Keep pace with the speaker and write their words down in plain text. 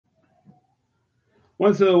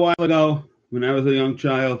Once a while ago, when I was a young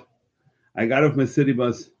child, I got off my city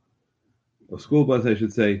bus, or school bus, I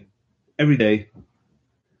should say, every day.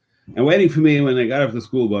 And waiting for me when I got off the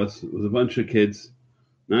school bus was a bunch of kids,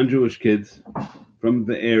 non-Jewish kids from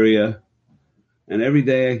the area. And every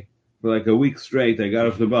day, for like a week straight, I got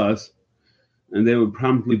off the bus, and they would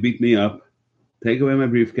promptly beat me up, take away my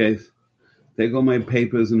briefcase, take all my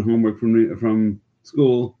papers and homework from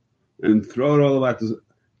school, and throw it all about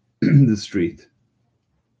the street.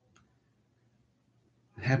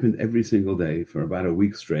 It happened every single day for about a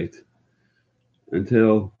week straight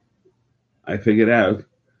until I figured out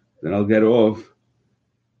that I'll get off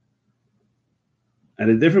at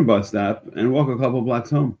a different bus stop and walk a couple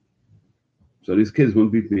blocks home. So these kids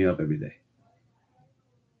won't beat me up every day.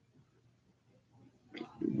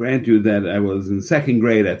 Grant you that I was in second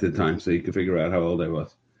grade at the time, so you can figure out how old I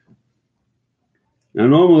was. Now,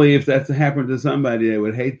 normally, if that's happened to somebody, I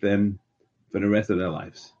would hate them for the rest of their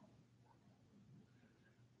lives.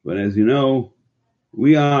 But as you know,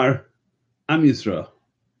 we are Am Yisrael.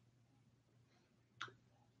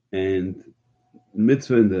 And the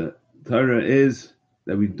mitzvah in the Torah is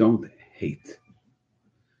that we don't hate.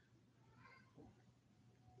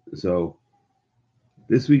 So,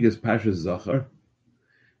 this week is Parshas Zachor,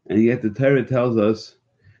 and yet the Torah tells us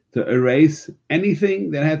to erase anything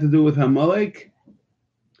that had to do with Amalek,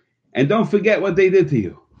 and don't forget what they did to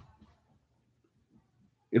you.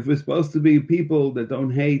 If we're supposed to be people that don't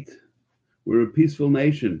hate, we're a peaceful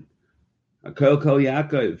nation. Akol Kol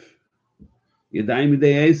Yaakov, Yadayim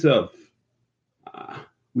Midei Esav.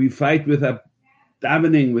 We fight with our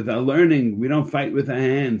davening, with our learning. We don't fight with our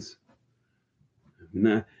hands.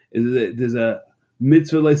 There's a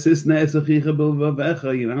mitzvah le'sisna esachicha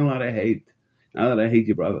b'levavecha. You're not allowed to hate. Not allowed to hate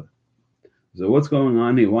your brother. So what's going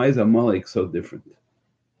on here? Why is Amalek so different?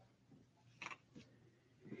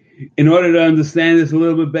 In order to understand this a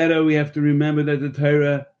little bit better, we have to remember that the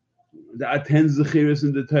Torah, there are 10 zechiros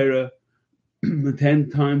in the Torah.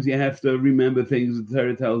 10 times you have to remember things the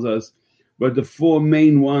Torah tells us. But the four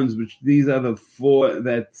main ones, which these are the four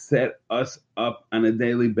that set us up on a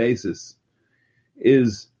daily basis,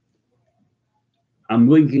 is I'm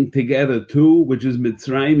linking together two, which is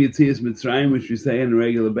Mitzrayim, Yetzias Mitzrayim, which we say on a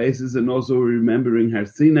regular basis, and also we're remembering Har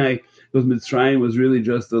Sinai, because Mitzrayim was really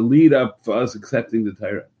just a lead up for us accepting the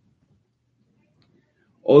Torah.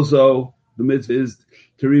 Also, the mitzvah is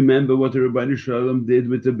to remember what the Rabbeinu Shalom did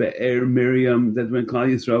with the Be'er Miriam, that when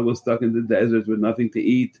Klal Yisrael was stuck in the desert with nothing to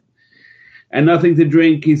eat and nothing to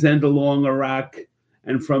drink, he sent along a rock,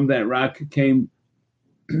 and from that rock came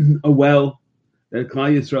a well that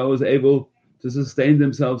Klal Yisrael was able to sustain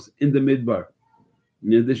themselves in the Midbar.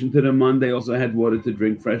 In addition to the man, they also had water to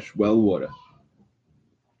drink, fresh well water.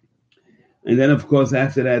 And then, of course,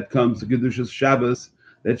 after that comes the Kedushas Shabbos.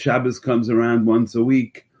 That Shabbos comes around once a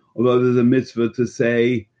week, although there's a mitzvah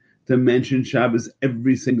to mention Shabbos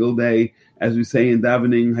every single day, as we say in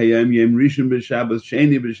davening, Hayom Yom Rishon b'Shabbos,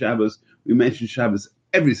 Sheni b'Shabbos, we mention Shabbos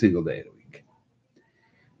every single day of the week.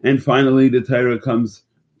 And finally, the Torah comes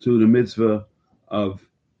to the mitzvah of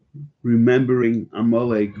remembering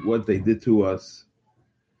Amalek, what they did to us,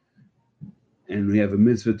 and we have a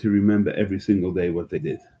mitzvah to remember every single day what they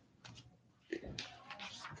did.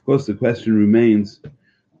 Of course, the question remains,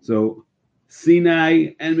 so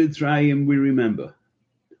Sinai and Mitzrayim we remember.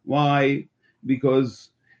 Why? Because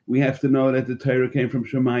we have to know that the Torah came from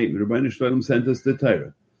Shemayim. Rabbeinu Shalom sent us the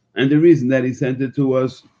Torah. And the reason that he sent it to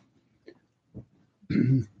us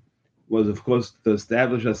was, of course, to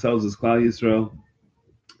establish ourselves as Klal Yisrael,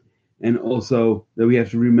 and also that we have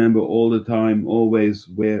to remember all the time, always,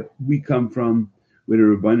 where we come from, where the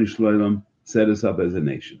Rabbeinu Shalom set us up as a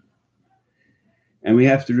nation. And we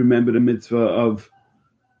have to remember the mitzvah of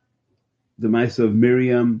the Maaseh of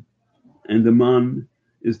Miriam, and the man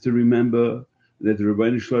is to remember that the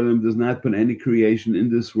Rabbeinu Shalom does not put any creation in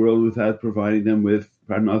this world without providing them with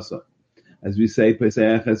parnasa. As we say,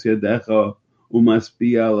 Pesach es yadecha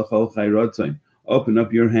umaspia l'chol chayrotzim. Open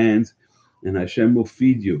up your hands, and Hashem will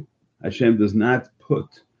feed you. Hashem does not put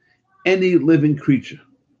any living creature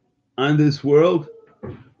on this world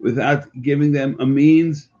without giving them a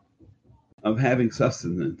means of having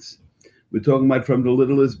sustenance. We're talking about from the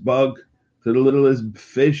littlest bug to the littlest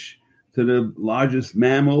fish to the largest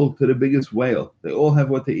mammal to the biggest whale. They all have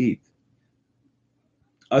what to eat.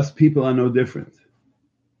 Us people are no different.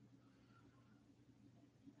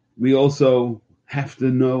 We also have to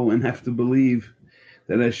know and have to believe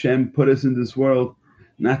that Hashem put us in this world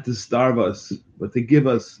not to starve us, but to give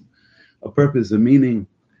us a purpose, a meaning.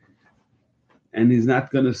 And He's not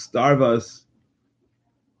going to starve us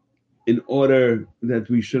in order that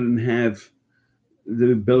we shouldn't have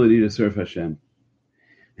the ability to serve Hashem.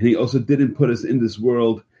 And he also didn't put us in this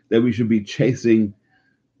world that we should be chasing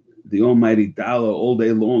the almighty dollar all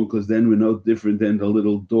day long, because then we're no different than the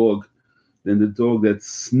little dog, than the dog that's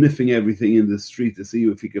sniffing everything in the street to see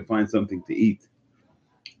if he can find something to eat.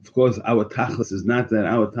 Of course, our tachlis is not that.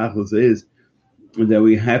 Our tachlis is that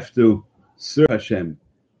we have to serve Hashem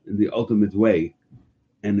in the ultimate way.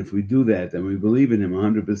 And if we do that and we believe in Him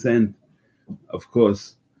 100%, of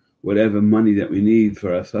course, whatever money that we need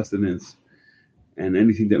for our sustenance and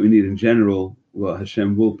anything that we need in general, well,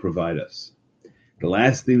 Hashem will provide us. The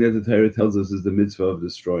last thing that the Torah tells us is the mitzvah of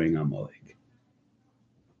destroying Amalek.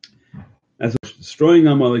 As destroying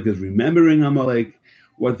Amalek is remembering Amalek,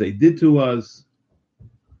 what they did to us,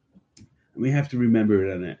 and we have to remember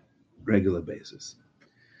it on a regular basis.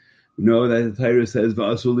 We know that the Torah says,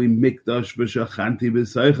 "Va'asuli mikdash v'shachanti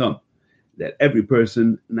b'seicham," that every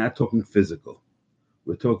person, not talking physical,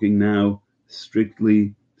 we're talking now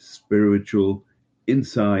strictly spiritual,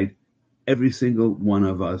 inside every single one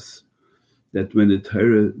of us, that when the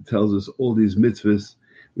Torah tells us all these mitzvahs,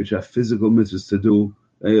 which are physical mitzvahs to do,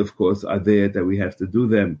 they of course are there that we have to do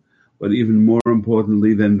them. But even more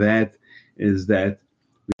importantly than that is that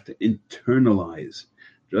we have to internalize,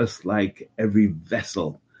 just like every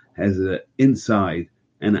vessel has an inside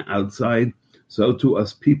and an outside, so too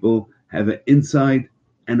us people have an inside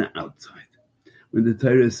and an outside. When the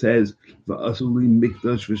Torah says, "Va'asuli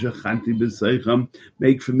mikdash v'shachanti b'seicham,"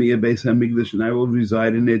 make for me a Beis Hamikdash and I will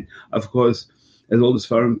reside in it. Of course, as all the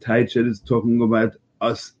Sfarim Taichet is talking about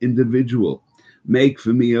us individual. Make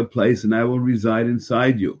for me a place and I will reside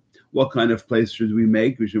inside you. What kind of place should we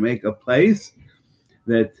make? We should make a place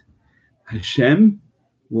that Hashem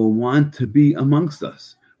will want to be amongst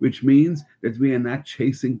us, which means that we are not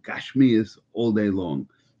chasing Gashmias all day long.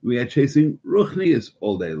 We are chasing Ruchnias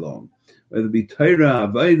all day long. Whether it be Torah,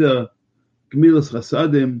 Avodah, Gemilas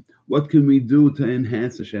Chasadim, what can we do to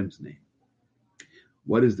enhance Hashem's name?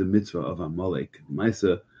 What is the mitzvah of Amalek?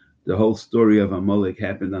 Maisa, the whole story of Amalek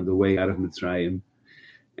happened on the way out of Mitzrayim.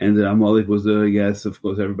 And Amalek was yes, of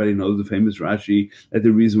course, everybody knows the famous Rashi, that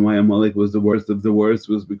the reason why Amalek was the worst of the worst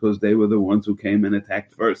was because they were the ones who came and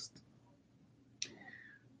attacked first.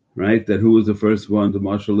 Right? That who was the first one? The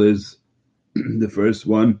marshal is the first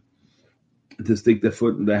one to stick their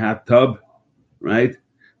foot in the hot tub, right?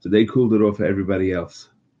 So they cooled it off for everybody else.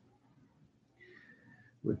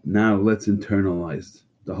 But now let's internalize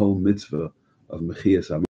the whole mitzvah of Mechias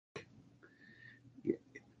Amalek.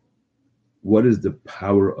 What is the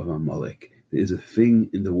power of Amalek? There is a thing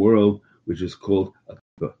in the world which is called a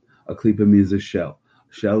klipa. A klipa means a shell.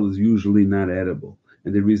 A shell is usually not edible,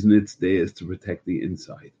 and the reason it's there is to protect the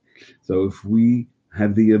inside. So if we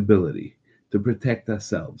have the ability to protect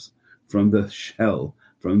ourselves from the shell,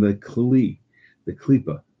 from the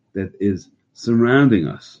klipa that is surrounding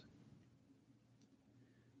us,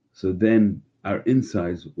 so then our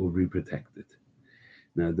insides will be protected.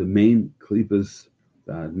 Now, the main klipas,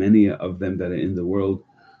 many of them that are in the world,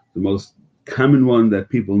 the most common one that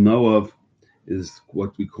people know of is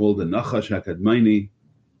what we call the Nachash HaKadmaini.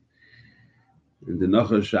 And the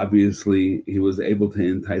Nachash, obviously, he was able to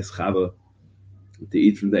entice Chava to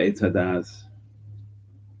eat from the Eitz Hadas.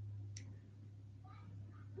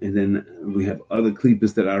 And then we have other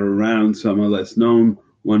klipas that are around, some are less known.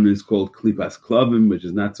 One is called Klipas Klavim, which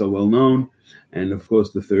is not so well known. And of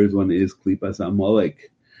course, the third one is Klipas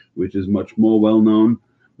Amalek, which is much more well known.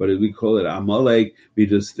 But if we call it Amalek, we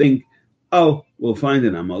just think, oh, we'll find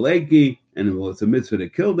an Amaleki, and well, it's a mitzvah to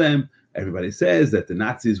kill them. Everybody says that the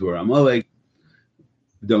Nazis were Amalek.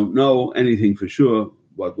 Don't know anything for sure,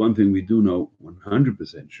 but one thing we do know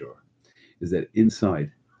 100% sure is that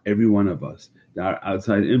inside every one of us, there are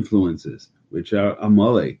outside influences, which are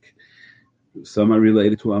Amalek. Some are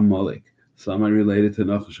related to Amalek. Some are related to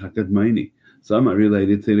Nachash HaKadmaini. Some are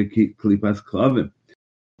related to the Klipas Klavim.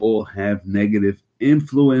 All have negative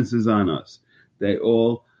influences on us. They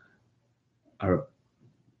all are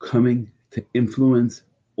coming to influence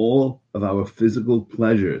all of our physical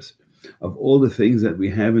pleasures, of all the things that we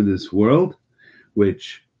have in this world,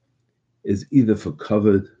 which is either for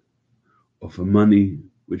covered or for money,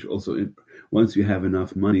 which also, once you have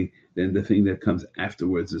enough money, then the thing that comes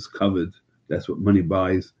afterwards is covered. That's what money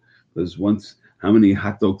buys. Because once, how many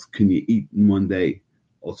hot dogs can you eat in one day?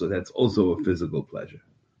 Also, that's also a physical pleasure.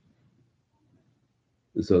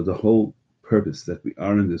 And so the whole purpose that we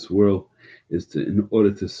are in this world is to, in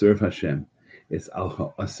order to serve Hashem, it's al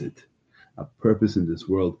ha'asid. Our purpose in this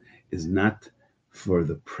world is not for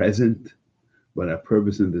the present, but our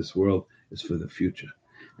purpose in this world is for the future.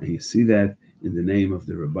 And you see that in the name of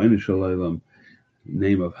the Rabbeinu Shalom,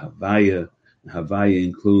 name of Havaya. Havaya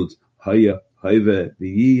includes Haya, Haiva,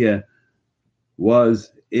 V'yiyah,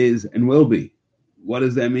 was, is and will be. What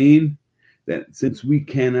does that mean? That since we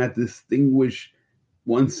cannot distinguish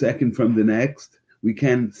 1 second from the next, we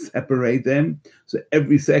can separate them. So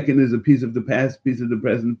every second is a piece of the past, piece of the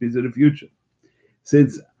present, piece of the future.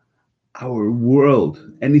 Since our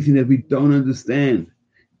world, anything that we don't understand,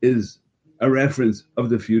 is a reference of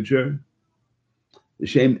the future. The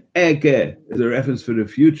Shem Eke is a reference for the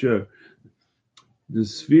future. The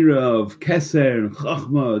Sphira of Keser and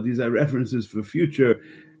Chachma, these are references for future,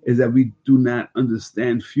 is that we do not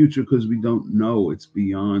understand future because we don't know. It's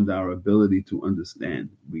beyond our ability to understand.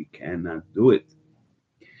 We cannot do it.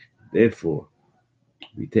 Therefore,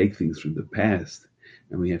 we take things from the past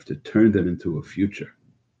and we have to turn them into a future.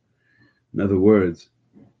 In other words,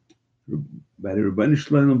 by the Rebbeinu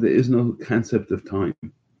Shalom, there is no concept of time.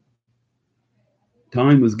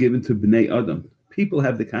 Time was given to Bnei Adam. People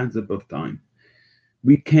have the concept of time.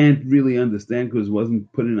 We can't really understand because it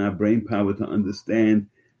wasn't put in our brain power to understand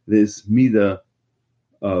this midah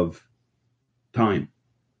of time.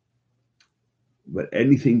 But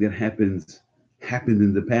anything that happened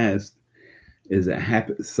in the past is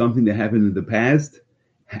something that happened in the past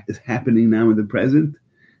is happening now in the present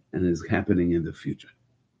and is happening in the future.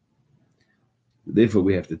 Therefore,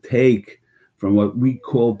 we have to take from what we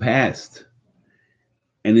call past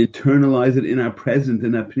and internalize it in our present,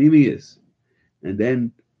 in our pnimius. And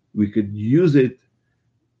then we could use it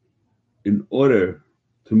in order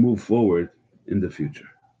to move forward in the future.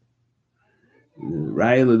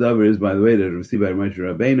 Raya L'Davar is, by the way, that received by Moshe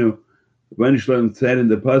Rabbeinu. Rebbeinu Shalom said in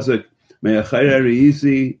the pasuk,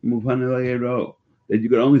 that you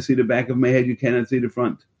could only see the back of my head, you cannot see the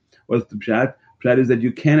front. What's the pshat? Pshat is that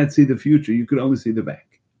you cannot see the future, you could only see the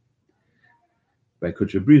back. By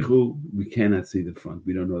Kodesh Brichu, we cannot see the front.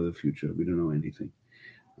 We don't know the future. We don't know anything.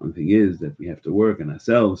 One thing is that we have to work on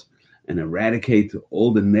ourselves and eradicate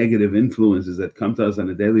all the negative influences that come to us on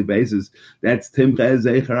a daily basis. That's Timcha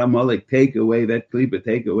Zeichar Amalek. Take away that klipa,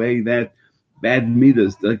 take away that bad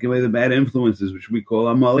midas, take away the bad influences, which we call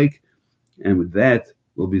Amalek. And with that,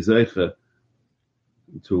 we'll be Zeichar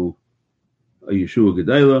to a Yeshua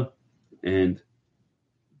Gedalah, and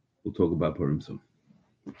we'll talk about Purim soon.